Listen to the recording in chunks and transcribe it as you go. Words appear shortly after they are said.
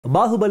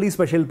Bahubali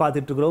special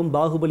பார்த்துட்டு இருக்கிறோம்.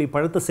 பாகுபலி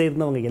படத்தை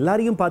சேர்ந்தவங்க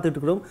எல்லாரையும் பார்த்துட்டு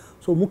இருக்கிறோம்.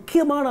 ஸோ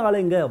முக்கியமான ஆள்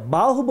எங்க,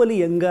 பாகுபலி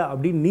எங்க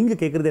அப்படின்னு நீங்கள்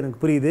கேட்குறது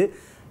எனக்கு புரியுது.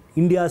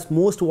 இந்தியாஸ்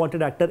மோஸ்ட்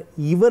வாண்டட் ஆக்டர்,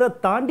 இவரை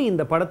தாண்டி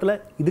இந்த படத்தில்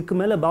இதுக்கு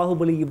மேலே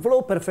பாகுபலி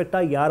இவ்வளோ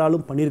பெர்ஃபெக்டாக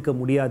யாராலும் பண்ணியிருக்க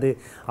முடியாது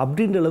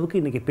அப்படின்ற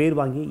அளவுக்கு இன்றைக்கி பேர்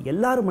வாங்கி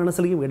எல்லார்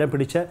மனசுலையும் இடம்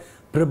பிடிச்ச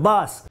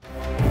Prabhas.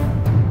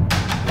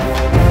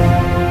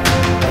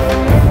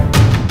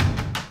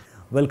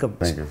 Welcome.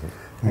 Thank you sir.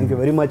 Thank you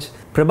very much.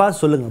 Prabhas,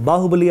 சொல்லுங்கள்,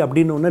 பாகுபலி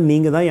அப்படின்னு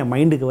நீங்கள் தான் என்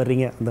மைண்டுக்கு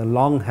வர்றீங்க. அந்த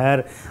லாங்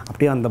ஹேர்,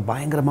 அப்படியே அந்த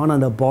பயங்கரமான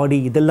அந்த பாடி,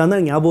 இதெல்லாம்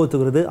தான்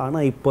ஞாபகத்துக்கு வருது.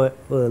 ஆனால் இப்போ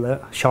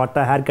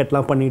ஷார்ட்டாக ஹேர்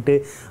கட்லாம் பண்ணிவிட்டு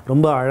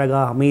ரொம்ப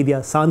அழகாக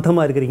அமைதியாக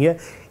சாந்தமாக இருக்கிறீங்க.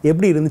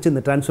 எப்படி இருந்துச்சு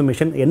இந்த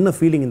டிரான்ஸ்ஃபர்மேஷன்? என்ன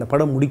ஃபீலிங் இந்த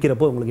படம்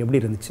முடிக்கிறப்போ உங்களுக்கு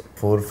எப்படி இருந்துச்சு?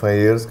 4-5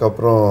 இயர்ஸ்க்கு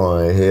அப்புறம்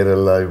ஹேர்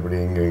எல்லாம் இப்படி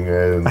இங்கே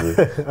இருந்து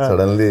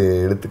சடன்லி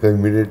எடுத்துக்க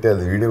இமீடியட்டாக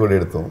அது வீடியோ கூட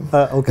எடுத்தோம்.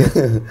 ஓகே.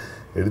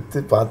 எடுத்து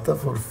பார்த்தா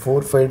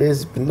 4-5 டேஸ்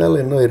பின்னால்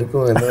என்ன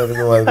இருக்கும்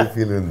மாதிரி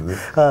ஃபீல் இருந்தது.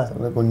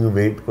 கொஞ்சம்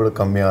வெயிட் கூட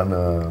கம்மியான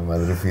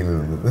மாதிரி ஃபீல்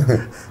இருந்தது.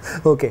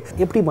 ஓகே.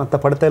 எப்படி மற்ற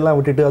படத்தை எல்லாம்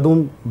விட்டுட்டு,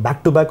 அதுவும்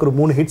பேக் டு பேக் ஒரு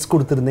 3 ஹிட்ஸ்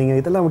கொடுத்துருந்தீங்க,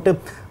 இதெல்லாம் விட்டு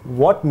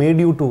what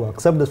made you to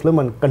accept this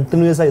film and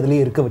கண்டினியூஸாக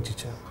இதுலேயே இருக்க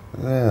வச்சுச்சு?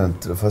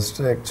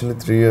 ஃபஸ்ட்டு ஆக்சுவலி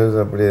 3 இயர்ஸ்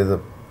அப்படியே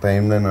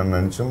டைம்லைன் நான்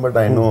நினச்சோம். But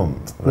I know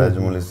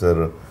Rajamouli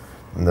sir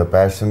இந்த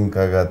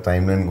பேஷனுக்காக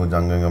டைம்லைன் கொஞ்சம்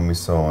அங்கங்கே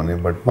மிஸ் ஆகும்.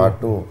 பட்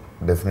பார்ட் 2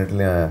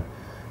 டெஃபினெட்லி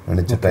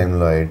நினச்ச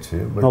டைமில் ஆயிடுச்சு.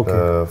 But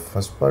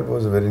first part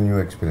was very new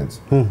experience.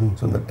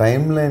 So இந்த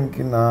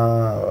டைம்லைனுக்கு நான்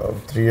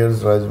 3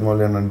 years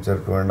ராஜமௌலியா நினச்சார்,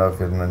 2.5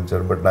 years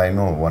நினச்சார். But I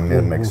know 1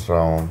 year extra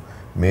ஆகும்,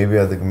 மேபி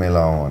அதுக்கு மேலே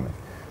ஆகும்.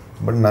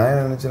 பட்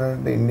நான்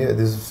நினச்சேன் India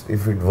this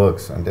if it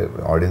works అంటే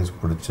ஆடியன்ஸ்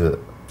பிடிச்ச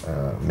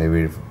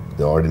maybe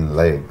the audience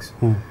likes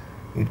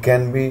it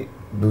can be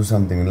do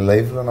something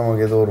லைஃப்பில்.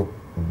 நமக்கு ஏதோ ஒரு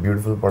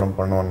பியூட்டிஃபுல் படம்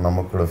பண்ணோன்னு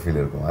நமக்கு கூட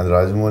ஃபீல் இருக்கும். அது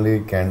Rajamouli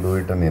can do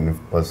it and any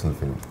personal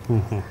film.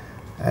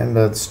 And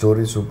அது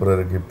ஸ்டோரி சூப்பராக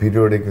இருக்குது.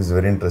 Periodic is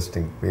very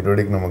interesting.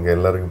 Periodic நமக்கு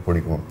எல்லாருக்கும்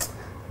பிடிக்கும்.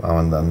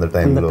 அந்த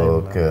டைமில்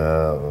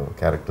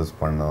கேரக்டர்ஸ்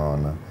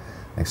பண்ணோம்.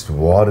 Next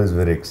war is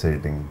very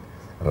exciting.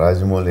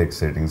 Rajamouli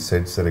exciting,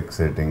 sets are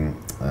exciting,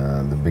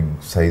 the big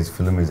size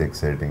film is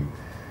exciting.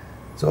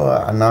 So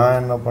நான்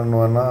என்ன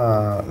பண்ணுவேன்னா,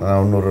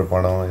 நான் இன்னொரு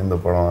படம் இந்த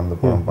படம் அந்த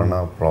படம்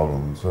பண்ணால்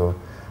ப்ராப்ளம். ஸோ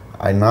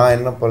நான்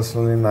என்ன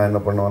பர்சனலி நான்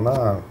என்ன பண்ணுவேன்னா,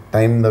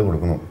 டைம் தான்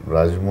கொடுக்கணும்.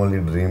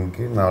 ராஜமௌலி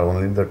ட்ரீம்க்கு நான்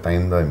ஒன்லி த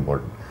டைம் தான்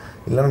இம்பார்ட்டன்ட்.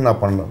 இல்லைன்னா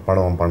நான்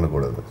படம்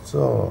பண்ணக்கூடாது. So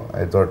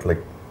I thought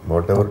like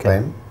what ever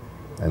time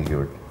I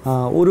give it.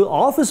 ஒரு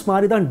ஆஃபீஸ்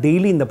மாதிரி தான்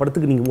டெய்லி இந்த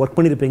படத்துக்கு நீங்கள் ஒர்க்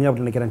பண்ணியிருப்பீங்க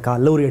அப்படின்னு நினைக்கிறேன்.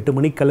 காலைல ஒரு 8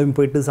 மணிக்கு கிளம்பி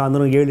போயிட்டு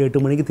சாயந்தரம்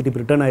 7-8 மணிக்கு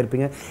திருப்பி ரிட்டர்ன்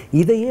ஆகிருப்பீங்க.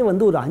 இதையே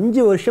ஒரு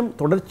 5 வருஷம்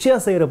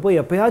தொடர்ச்சியாக செய்கிறப்போ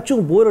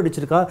எப்போயாச்சும் போர்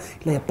அடிச்சிருக்கா,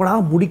 இல்லை எப்படா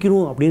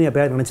முடிக்கணும் அப்படின்னு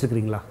எப்போயாச்சும்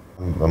நினச்சிருக்கிறீங்களா?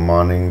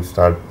 மார்னிங்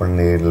ஸ்டார்ட்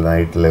பண்ணி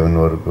நைட் 11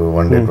 வரைக்கும்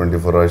 1 day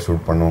 24 hours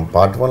ஷூட் பண்ணுவோம்.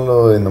 பார்ட் 1ல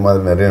இந்த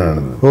மாதிரி நிறைய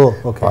நடந்தது.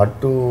 பார்ட்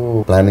 2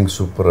 பிளானிங்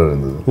சூப்பராக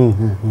இருந்தது.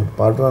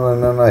 பார்ட் 1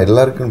 என்னன்னா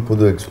எல்லாருக்கும்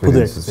புது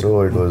experience. So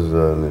it was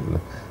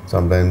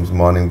sometimes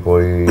morning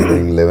போய்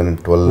 11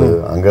 and 12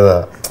 அங்கே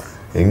தான்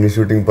எங்கே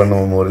ஷூட்டிங்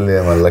பண்ணுவோம்.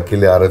 ஒரு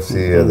லக்கிலி RFC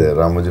அது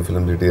ராமோஜி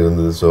ஃபிலிம் சிட்டி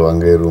இருந்தது. ஸோ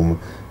அங்கே ரூம்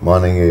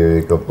மார்னிங்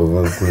வேக்கப்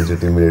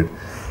குளிச்சுட்டு இமீடியட்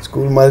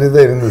ஸ்கூல் மாதிரி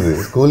தான் இருந்தது.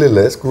 ஸ்கூல்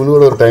இல்லை,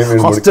 ஸ்கூலோட ஒரு டைம்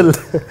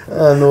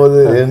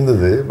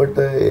இருந்தது. பட்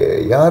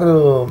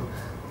யாரும்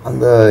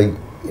அந்த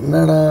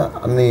என்னடா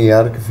அன்னைக்கு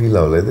யாருக்கு ஃபீல்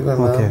ஆகல.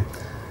 எதுக்குன்னா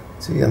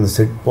சரி அந்த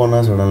செட்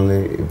போனால் சடன்லி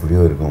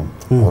இப்படியோ இருக்கும்,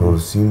 ஒரு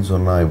சீன்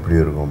சொன்னால்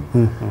இப்படியோ இருக்கும்.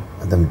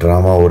 அந்த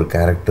ட்ராமா ஒரு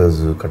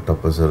கேரக்டர்ஸ்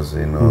கட்டப்ப சார்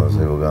சீனும்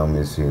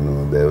சிவகாமி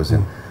சீனும்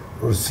தேவசேன்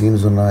ஒரு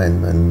சீன்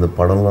சொன்னால் இந்த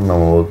படம்லாம்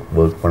நம்ம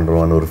ஒர்க்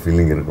பண்ணுறோன்னு ஒரு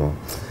ஃபீலிங் இருக்கும்.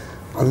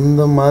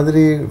 அந்த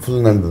மாதிரி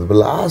ஃபுல் நடந்தது. இப்போ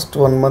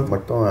லாஸ்ட் 1 month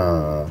மட்டும்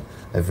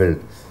ஐ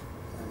ஃபெல்ட்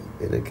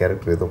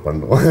கேரக்டர் ஏதோ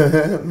பண்ணுவோம்.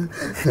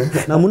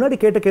 நான் முன்னாடி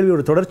கேட்ட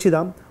கேள்வியோட தொடர்ச்சி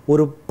தான்.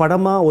 ஒரு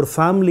படமாக ஒரு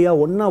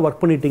ஃபேமிலியாக ஒன்றா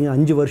ஒர்க் பண்ணிட்டீங்க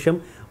 5 வருஷம்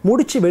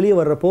முடிச்சு வெளியே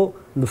வர்றப்போ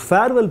இந்த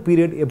ஃபேர்வெல்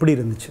பீரியட் எப்படி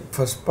இருந்துச்சு?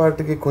 ஃபர்ஸ்ட்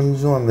பார்ட்டுக்கு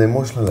கொஞ்சம் அந்த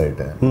எமோஷனல்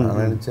ஆகிட்டேன்.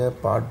 நான் நினச்சேன்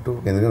பார்ட் 2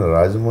 எதுக்கு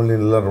ராஜமௌலி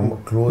எல்லாம் ரொம்ப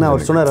க்ளோஸ். நான்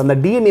அவர் சொன்னார் அந்த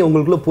டிஎன்ஏ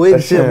உங்களுக்குள்ள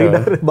போயிடுச்சு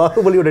அப்படின்னாரு.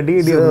 பாகுபலியோட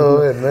டிஎன்ஏ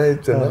என்ன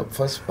ஆயிடுச்சுன்னா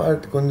ஃபர்ஸ்ட்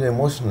பார்ட் கொஞ்சம்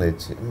எமோஷனல்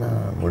ஆயிடுச்சு.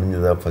 நான்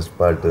முடிஞ்சதா ஃபர்ஸ்ட்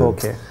பார்ட்டு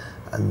ஓகே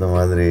அந்த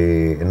மாதிரி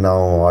என்ன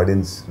ஆகும்,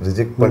 ஆடியன்ஸ்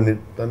ரிஜெக்ட்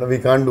பண்ணிட்டு we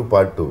Khan two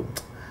part 2.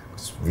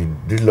 We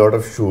did lot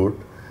of shoot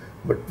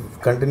but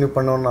continue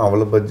பண்ணோன்னா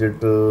அவ்வளோ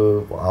பட்ஜெட்டு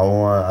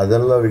அவன்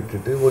அதெல்லாம்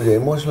விட்டுட்டு ஒரு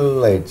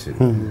எமோஷ்னல் ஆயிடுச்சு.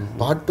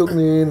 பார்ட்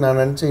 2க்கு நான்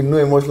நினச்சேன்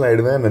இன்னும் எமோஷ்னல்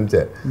ஆகிடுவேன்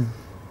நினச்சேன்.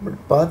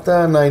 பட் பார்த்தா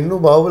நான்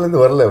இன்னும்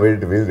பாகுபலிலேருந்து வரல.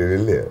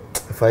 வெளியே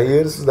 5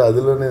 years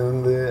அதில்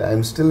இருந்து I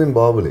am still in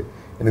Baahubali.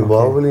 எனக்கு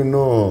பாகுபலி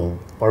இன்னும்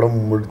படம்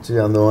முடிச்சு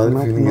அந்த மாதிரி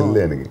ஃபீலிங்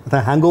இல்லை.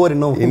 எனக்கு ஹேங் ஓவர்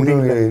இன்னும்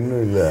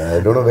இல்லை. I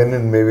don't know when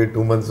in maybe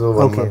 2 months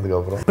 1 month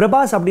அப்புறம்.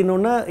 பிரபாஸ்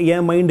அப்படின்னோன்னா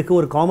என் மைண்டுக்கு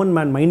ஒரு காமன்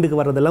மேன் மைண்டுக்கு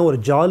வர்றதெல்லாம் ஒரு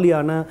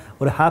ஜாலியான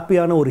ஒரு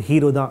ஹாப்பியான ஒரு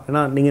ஹீரோ தான்.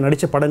 ஏன்னா நீங்கள்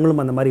நடித்த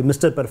படங்களும் அந்த மாதிரி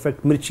மிஸ்டர்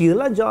பெர்ஃபெக்ட், மிர்ச்சி,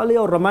 இதெல்லாம்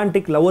ஜாலியாக ஒரு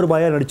ரொமான்டிக் லவர்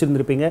பாயாக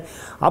நடிச்சிருந்திருப்பீங்க.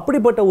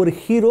 அப்படிப்பட்ட ஒரு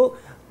ஹீரோ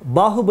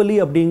பாகுபலி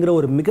அப்படிங்கிற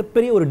ஒரு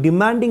மிகப்பெரிய ஒரு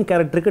டிமாண்டிங்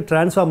கேரக்டருக்கு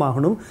ட்ரான்ஸ்ஃபார்ம்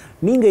ஆகணும்.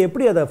 நீங்கள்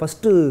எப்படி அதை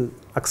ஃபஸ்ட்டு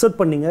அக்செப்ட்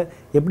பண்ணீங்க?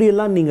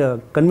 எப்படியெல்லாம் நீங்கள்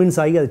கன்வின்ஸ்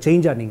ஆகி அதை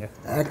சேஞ்ச் ஆனீங்க?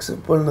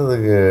 அக்செப்ட்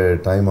பண்ணதுக்கு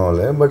டைம்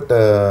ஆகல. பட்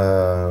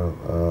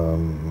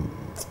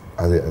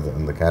அது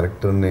அந்த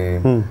கேரக்டர்னு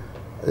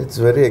இட்ஸ்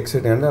வெரி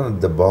எக்ஸைட்டிங். ஆனால்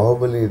இந்த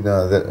பாகுபலி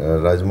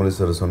ராஜமௌலி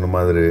சார் சொன்ன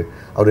மாதிரி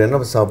அவர் என்ன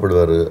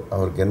சாப்பிடுவார்,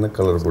 அவருக்கு என்ன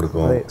கலர்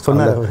பிடிக்கும்,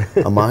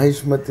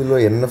 மஹேஷ்மத்திலோ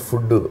என்ன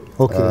ஃபுட்டு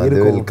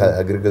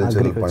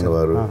அக்ரிகல்ச்சர்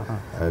பண்ணுவார்,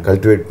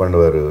 கல்டிவேட்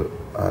பண்ணுவார்,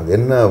 அது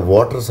என்ன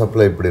வாட்டர்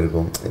சப்ளை இப்படி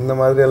இருக்கும், இந்த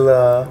மாதிரி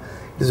எல்லாம்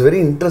இட்ஸ் வெரி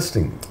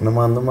இன்ட்ரெஸ்டிங்.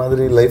 நம்ம அந்த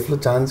மாதிரி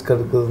லைஃப்பில் சான்ஸ்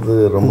கிடைக்கிறது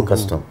ரொம்ப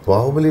கஷ்டம்.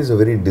 Baahubali is a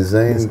very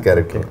design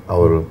character.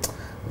 Our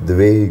the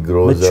way he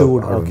cross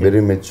up,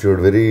 very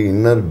matured, very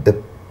inner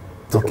depth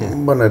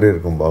ரொம்ப நிறைய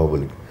இருக்கும்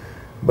பாகுபலி.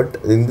 பட்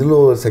இதில்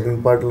செகண்ட்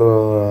பார்ட்டில்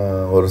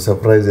ஒரு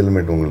சர்ப்ரைஸ்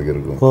எலிமெண்ட் உங்களுக்கு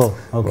இருக்கும்.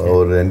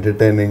 ஒரு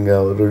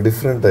என்டர்டெய்னிங்காக ஒரு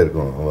டிஃப்ரெண்ட்டாக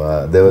இருக்கும்.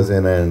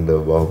 தேவசேனா அண்ட்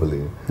பாகுபலி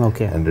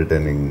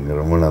என்டர்டெய்னிங்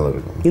ரொம்ப நல்லா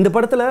இருக்கும். இந்த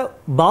படத்தில்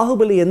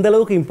பாகுபலி எந்த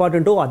அளவுக்கு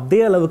இம்பார்ட்டண்ட்டோ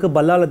அதே அளவுக்கு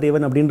பல்லால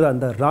தேவன் அப்படின்ற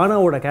அந்த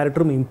ராணாவோட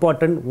கேரக்டரும்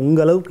இம்பார்ட்டன்ட்.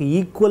 உங்கள் அளவுக்கு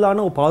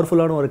ஈக்குவலான ஒரு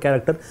பவர்ஃபுல்லான ஒரு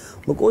கேரக்டர்.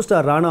 உங்கள்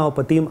கோஸ்டார் ராணாவை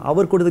பற்றியும்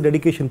அவர் கொடுத்த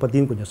டெடிகேஷன்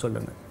பற்றியும் கொஞ்சம்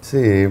சொல்லுங்கள்.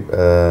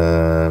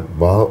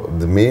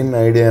 தி மெயின்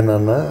ஐடியா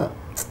என்னன்னா,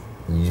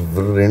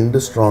 இவர் ரெண்டு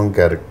ஸ்ட்ராங்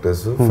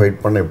கேரக்டர்ஸ் ஃபைட்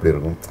பண்ண எப்படி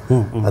இருக்கும்,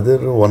 அது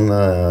ஒன்று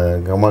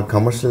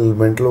கமர்ஷியல்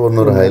எலிமெண்ட்டில்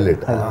ஒரு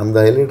ஹைலைட். அந்த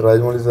ஹைலைட்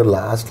ராஜமௌலி சார்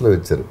லாஸ்ட்டில்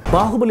வச்சார்.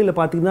 பாகுபலியில்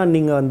பார்த்தீங்கன்னா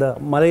நீங்கள் அந்த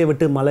மலையை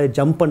விட்டு மலை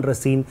ஜம்ப் பண்ணுற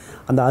சீன்,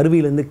 அந்த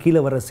அருவியிலேருந்து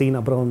கீழே வர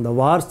சீன், அப்புறம் அந்த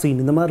வார் சீன்,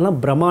 இந்த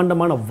மாதிரிலாம்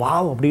பிரம்மாண்டமான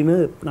வாவ் அப்படின்னு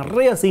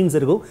நிறைய சீன்ஸ்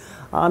இருக்கும்.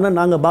 ஆனால்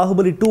நாங்கள்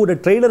பாகுபலி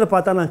 2 ட்ரெய்லரை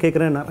பார்த்தா நான்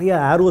கேட்குறேன், நிறைய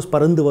ஆரோஸ்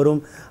பறந்து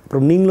வரும்,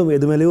 அப்புறம் நீங்களும்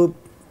எதுமேலேயோ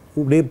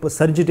இப்படியே இப்போ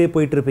சரிஞ்சிட்டே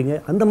போயிட்டுருப்பீங்க.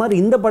 அந்த மாதிரி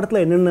இந்த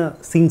படத்தில் என்னென்ன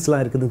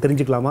சீன்ஸ்லாம் இருக்குதுன்னு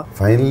தெரிஞ்சுக்கலாமா?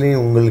 ஃபைனலி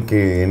உங்களுக்கு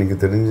எனக்கு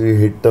தெரிஞ்சு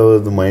ஹிட்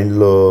ஆகுது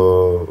மைண்டில்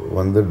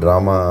வந்து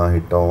ட்ராமா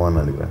ஹிட் ஆகும்னு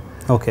நினைக்கிறேன்.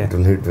 Okay, it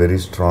will hit very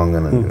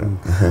ஸ்ட்ராங்காக நினைக்கிறேன்.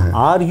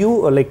 ஆர் யூ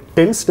லைக்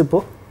டென்ஸ்ட்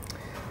இப்போ?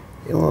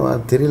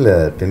 தெரியல,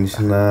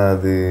 டென்ஷனாக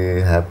அது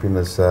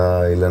ஹாப்பினஸ்ஸா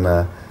இல்லைன்னா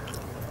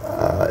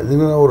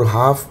இதுன்னா ஒரு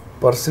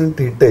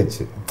 0.5% ஹிட்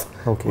ஆயிடுச்சு.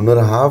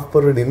 இன்னொரு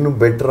 0.5% இன்னும்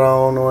பெட்டர்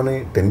ஆகணும்னு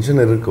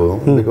டென்ஷன் இருக்கும்.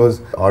 Because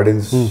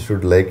audience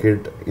should like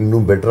it,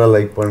 இன்னும் பெட்டராக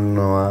லைக்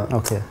பண்ணுவான்.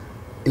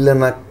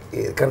 இல்லைன்னா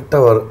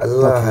கரெக்டாக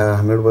எல்லாம்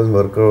 100%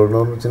 ஒர்க்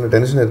ஆகணும்னு சின்ன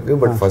டென்ஷன் இருக்குது.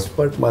 பட் ஃபர்ஸ்ட்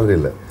பார்ட் மாதிரி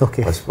இல்லை.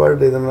 ஃபர்ஸ்ட்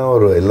பார்ட் எதுனா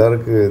ஒரு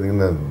எல்லாருக்கும்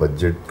எதுக்குன்னா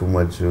பட்ஜெட் டூ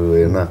மச்,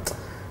 ஏன்னா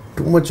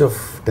டூ மச் ஆஃப்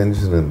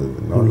டென்ஷன் இருந்தது.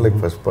 Not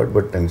like first part,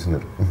 but tension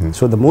இருக்குது.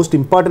 So the most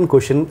important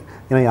question,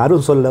 ஏன்னா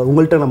யாரும் சொல்ல,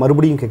 உங்கள்கிட்ட நான்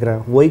மறுபடியும்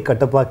கேட்குறேன், Y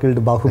Kattappa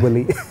guild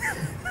Baahubali?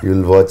 You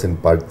will watch in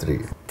part 3.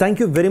 Thank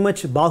you very much,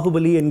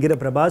 Bahubali என்கிற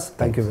Prabhas.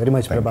 Thank you very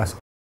much, Prabhas.